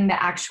 It's in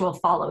the actual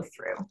follow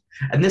through.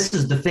 And this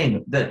is the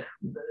thing that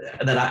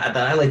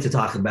I like to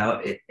talk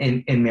about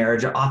in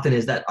marriage often,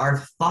 is that our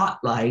thought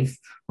life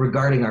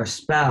regarding our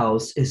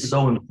spouse is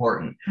so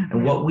important,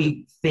 and what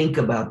we think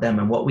about them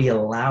and what we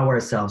allow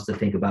ourselves to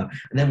think about.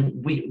 And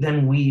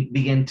then we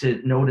begin to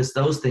notice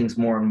those things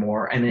more and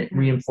more, and it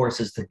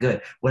reinforces the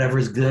good. Whatever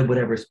is good,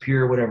 whatever is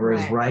pure, whatever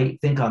is right,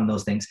 think on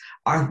those things.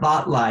 Our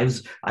thought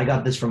lives, I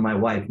got this from my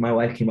wife. My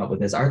wife came up with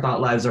this. Our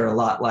thought lives are a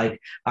lot like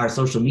our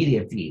social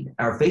media feed,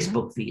 our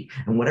Facebook feed.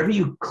 And whatever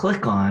you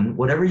click on,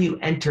 whatever you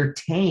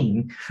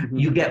entertain,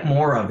 you get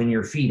more of in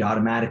your feed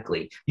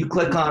automatically. You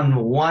click on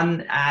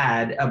one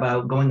ad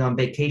about going on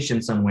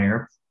vacation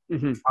somewhere,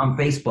 on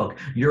Facebook,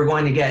 you're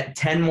going to get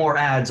 10 more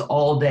ads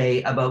all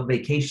day about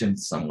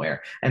vacations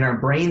somewhere. And our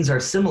brains are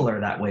similar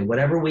that way.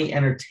 Whatever we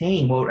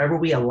entertain, whatever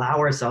we allow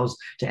ourselves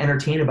to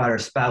entertain about our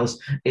spouse,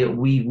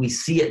 we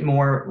see it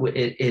more,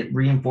 it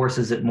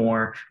reinforces it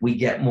more, we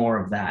get more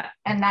of that.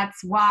 And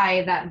that's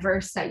why that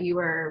verse that you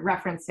were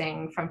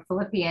referencing from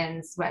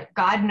Philippians, what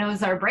God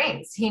knows our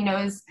brains. He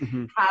knows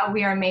how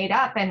we are made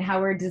up and how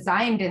we're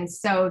designed. And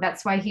so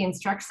that's why he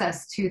instructs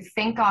us to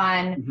think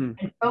on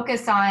and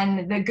focus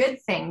on the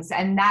good things.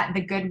 And that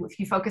the good, if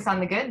you focus on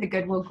the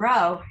good will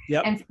grow.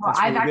 Yep, and so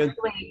I've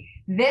actually,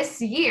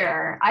 this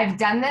year, I've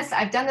done this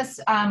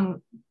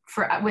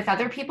with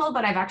other people,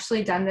 but I've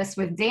actually done this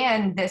with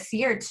Dan this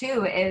year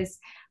too, is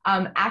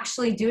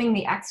actually doing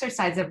the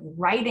exercise of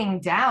writing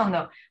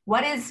down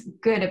what is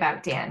good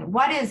about Dan,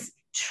 what is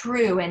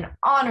true and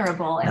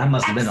honorable and that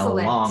must excellent. Have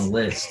been a long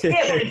list.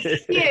 It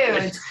was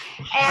huge.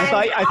 And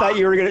I thought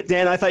you were gonna,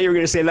 Dan. I thought you were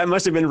gonna say that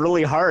must have been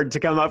really hard to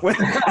come up with.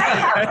 No,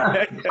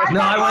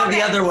 I went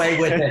the other way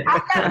with it.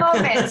 At that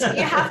moment,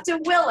 you have to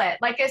will it.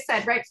 Like I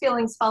said, right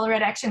feelings follow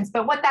right actions.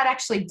 But what that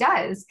actually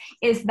does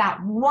is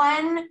that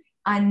one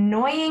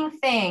annoying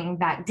thing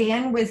that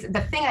Dan was, the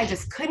thing I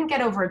just couldn't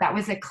get over, that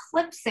was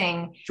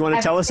eclipsing. Do you want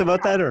to tell us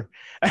about that, or?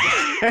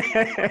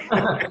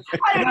 I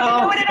don't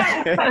know what it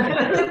is.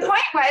 The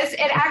point was,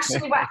 it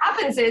actually, what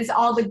happens is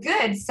all the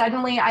good,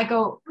 suddenly I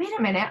go, wait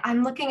a minute,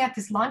 I'm looking at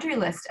this laundry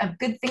list of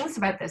good things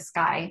about this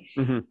guy.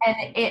 And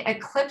it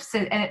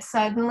eclipses, and it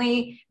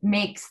suddenly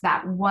makes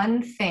that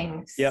one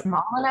thing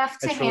small enough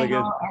to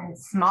handle and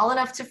small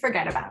enough to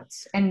forget about.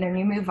 And then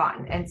you move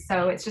on. And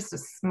so it's just a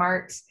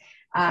smart,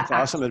 that's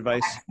awesome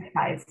advice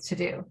to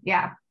do.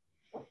 Yeah,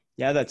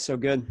 that's so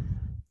good.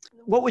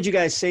 What would you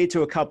guys say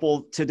to a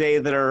couple today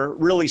that are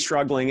really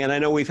struggling? And I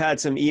know we've had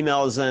some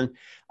emails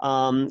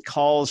and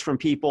calls from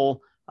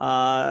people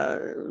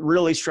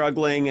really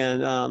struggling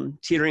and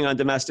teetering on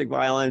domestic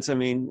violence. I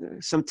mean,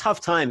 some tough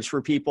times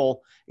for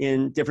people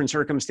in different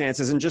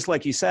circumstances. And just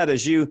like you said,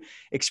 as you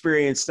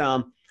experienced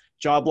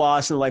job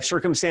loss and life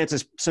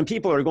circumstances, some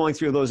people are going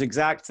through those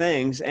exact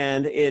things,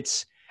 and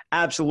it's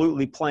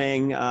absolutely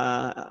playing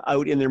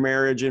out in their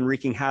marriage and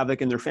wreaking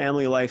havoc in their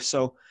family life.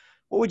 So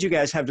what would you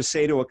guys have to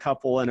say to a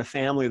couple and a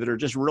family that are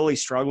just really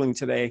struggling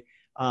today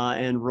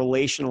and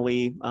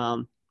relationally,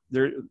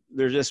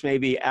 they're just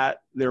maybe at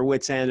their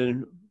wit's end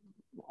and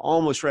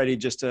almost ready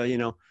just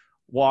to,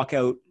 walk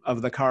out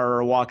of the car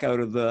or walk out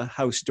of the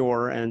house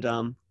door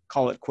and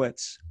call it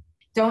quits?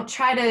 Don't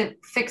try to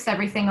fix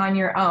everything on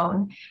your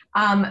own.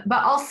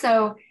 But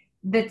also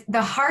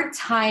the hard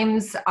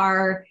times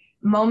are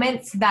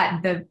moments that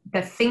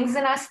the things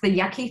in us, the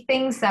yucky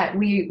things that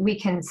we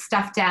can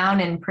stuff down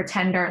and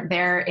pretend aren't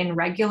there in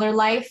regular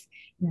life,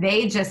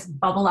 they just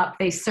bubble up,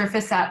 they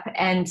surface up.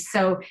 And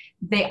so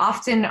they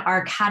often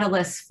are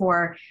catalysts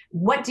for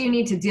what do you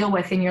need to deal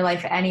with in your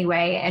life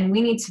anyway? And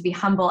we need to be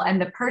humble. And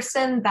the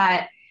person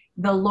that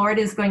the Lord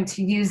is going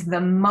to use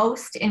the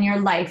most in your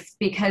life,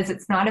 because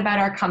it's not about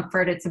our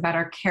comfort, it's about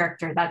our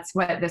character. That's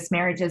what this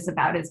marriage is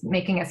about, is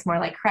making us more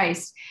like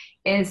Christ.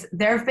 Is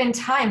there have been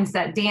times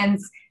that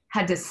Dan's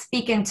had to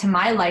speak into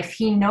my life.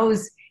 He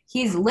knows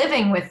he's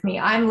living with me.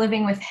 I'm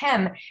living with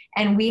him.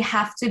 And we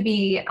have to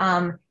be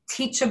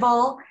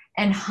teachable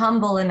and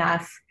humble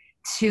enough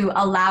to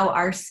allow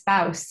our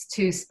spouse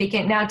to speak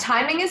it. Now,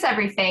 timing is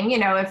everything,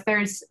 if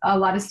there's a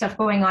lot of stuff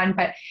going on,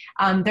 but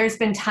there's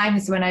been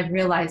times when I've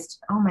realized,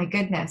 oh my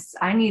goodness,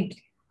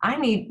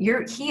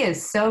 he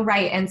is so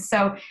right. And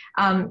so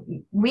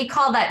we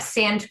call that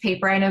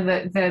sandpaper. I know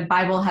the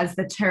Bible has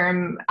the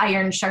term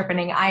iron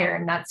sharpening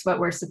iron. That's what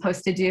we're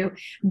supposed to do.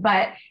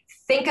 But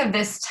think of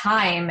this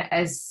time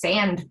as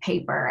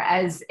sandpaper,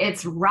 as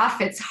it's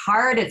rough, it's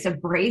hard, it's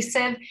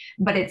abrasive,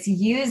 but it's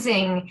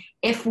using,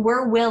 if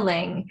we're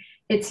willing,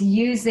 it's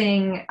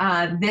using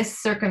this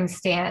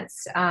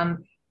circumstance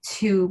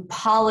to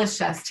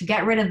polish us, to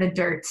get rid of the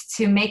dirt,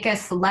 to make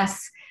us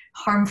less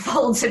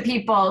harmful to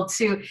people,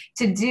 to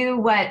do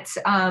what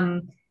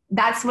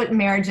that's what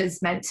marriage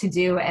is meant to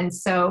do. And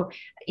so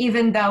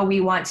even though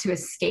we want to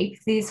escape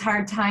these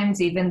hard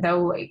times, even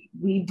though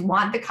we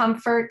want the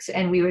comfort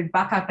and we would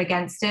buck up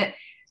against it,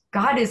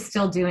 God is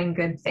still doing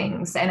good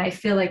things. And I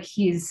feel like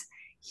he's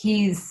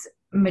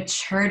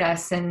matured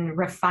us and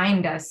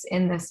refined us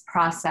in this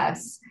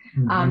process,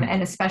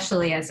 and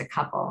especially as a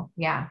couple.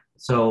 Yeah.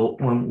 So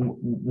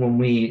when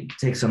we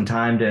take some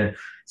time to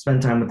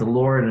spend time with the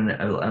Lord and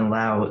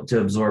allow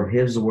to absorb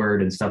His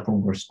word and stuff,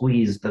 when we're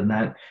squeezed,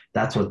 then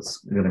that's what's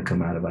going to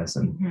come out of us.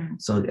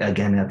 And so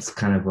again, that's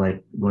kind of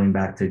like going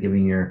back to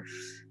giving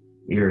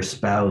your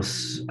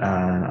spouse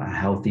a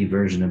healthy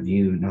version of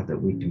you. Not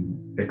that we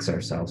can fix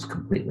ourselves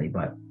completely,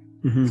 but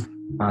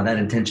that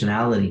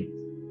intentionality.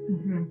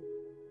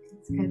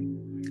 That's good.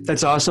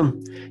 That's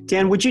awesome.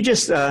 Dan, would you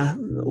just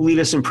lead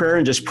us in prayer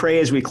and just pray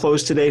as we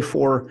close today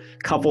for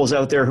couples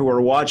out there who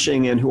are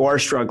watching and who are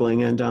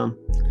struggling, and we'll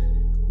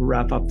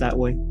wrap up that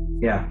way.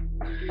 Yeah.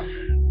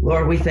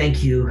 Lord, we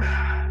thank you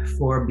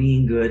for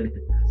being good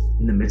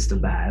in the midst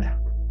of bad,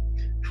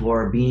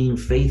 for being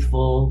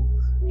faithful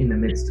in the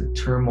midst of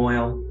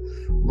turmoil,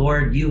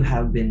 Lord, you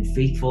have been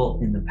faithful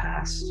in the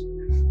past.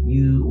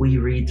 We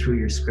read through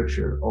your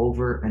scripture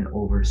over and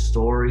over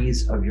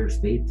stories of your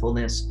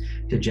faithfulness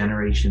to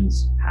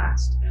generations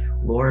past.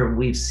 Lord,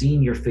 we've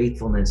seen your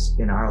faithfulness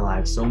in our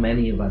lives. So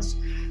many of us,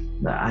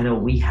 I know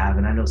we have,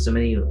 and I know so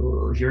many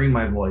hearing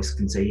my voice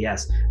can say,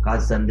 yes,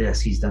 God's done this,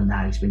 he's done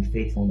that, he's been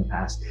faithful in the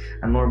past.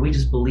 And Lord, we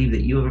just believe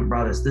that you haven't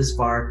brought us this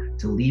far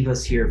to leave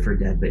us here for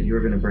dead, but you're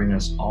going to bring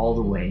us all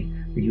the way,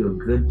 that you have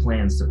good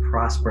plans to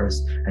prosper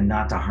us and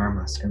not to harm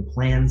us, and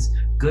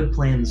good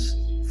plans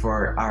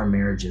for our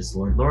marriages,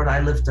 Lord. Lord, I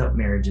lift up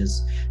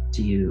marriages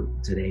to you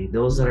today.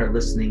 Those that are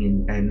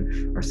listening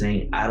and are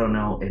saying, I don't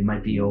know, it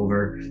might be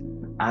over.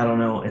 I don't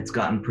know, it's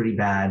gotten pretty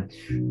bad.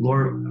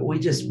 Lord, we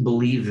just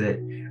believe that,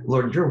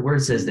 Lord, your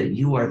word says that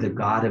you are the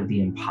God of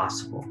the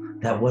impossible,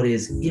 that what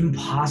is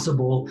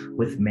impossible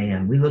with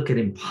man, we look at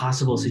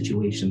impossible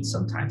situations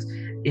sometimes,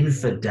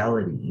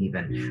 infidelity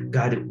even.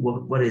 God,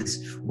 what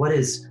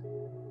is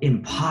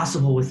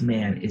impossible with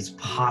man is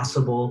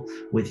possible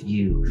with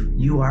you.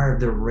 You are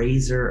the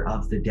raiser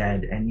of the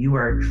dead, and you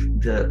are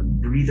the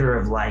breather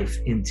of life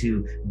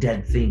into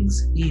dead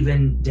things,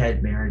 even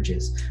dead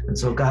marriages. And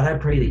so, God, I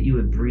pray that you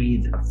would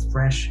breathe a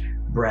fresh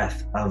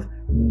breath of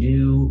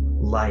new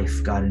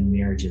life, God, in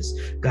marriages.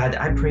 God,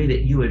 I pray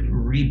that you would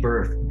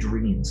rebirth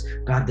dreams.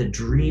 God, the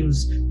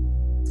dreams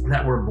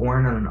that were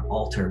born on an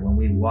altar when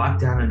we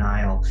walked down an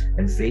aisle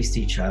and faced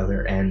each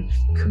other and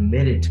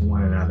committed to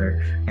one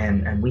another,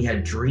 and we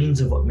had dreams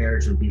of what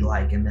marriage would be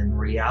like, and then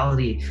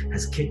reality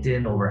has kicked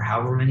in over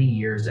however many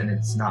years and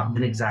it's not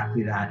been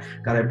exactly that.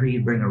 God, I pray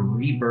you bring a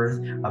rebirth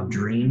of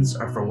dreams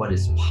for what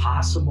is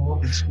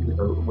possible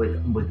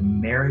with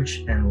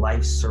marriage and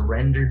life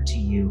surrendered to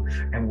you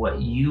and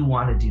what you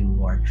want to do,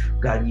 Lord.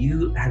 God,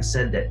 you have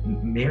said that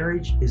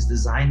marriage is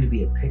designed to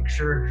be a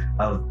picture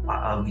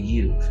of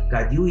you.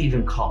 God, you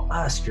even call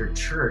us, your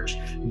church,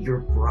 your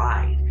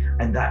bride,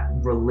 and that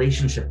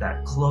relationship,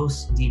 that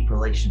close, deep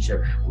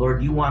relationship.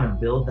 Lord, you want to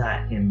build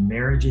that in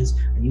marriages,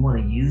 and you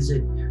want to use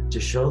it to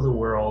show the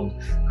world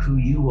who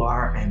you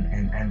are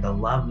and the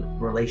love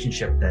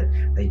relationship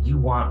that you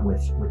want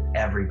with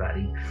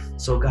everybody.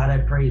 So God, I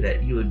pray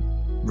that you would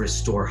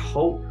restore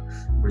hope,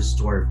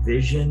 restore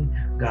vision.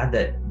 God,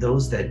 that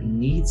those that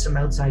need some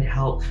outside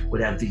help would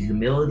have the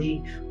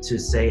humility to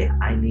say,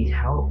 I need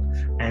help,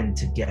 and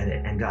to get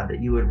it. And God,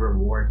 that you would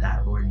reward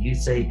that, Lord. You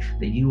say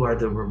that you are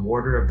the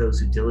rewarder of those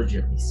who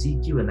diligently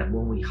seek you, and that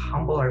when we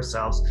humble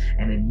ourselves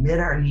and admit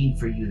our need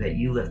for you, that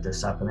you lift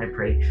us up. And I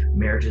pray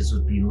marriages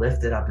would be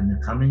lifted up in the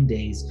coming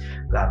days,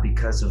 God,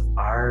 because of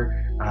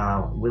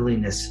our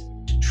willingness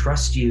to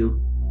trust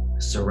you,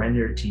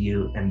 surrender to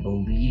you, and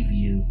believe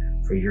you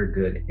for your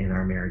good in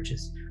our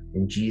marriages.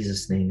 In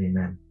Jesus' name,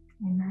 amen.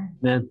 Amen.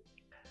 Amen.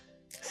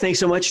 Thanks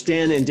so much,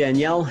 Dan and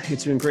Danielle.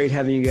 It's been great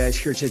having you guys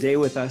here today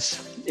with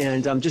us.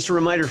 And just a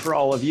reminder for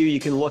all of you, you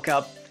can look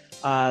up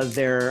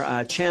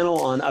their channel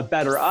on A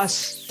Better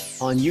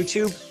Us on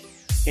YouTube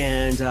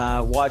and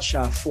watch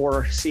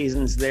 4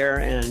 seasons there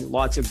and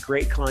lots of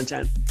great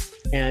content.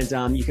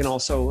 And you can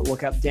also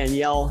look up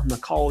Danielle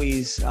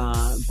Macaulay's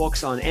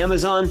books on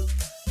Amazon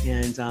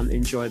and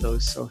enjoy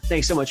those. So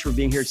thanks so much for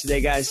being here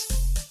today, guys,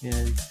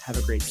 and have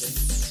a great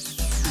day.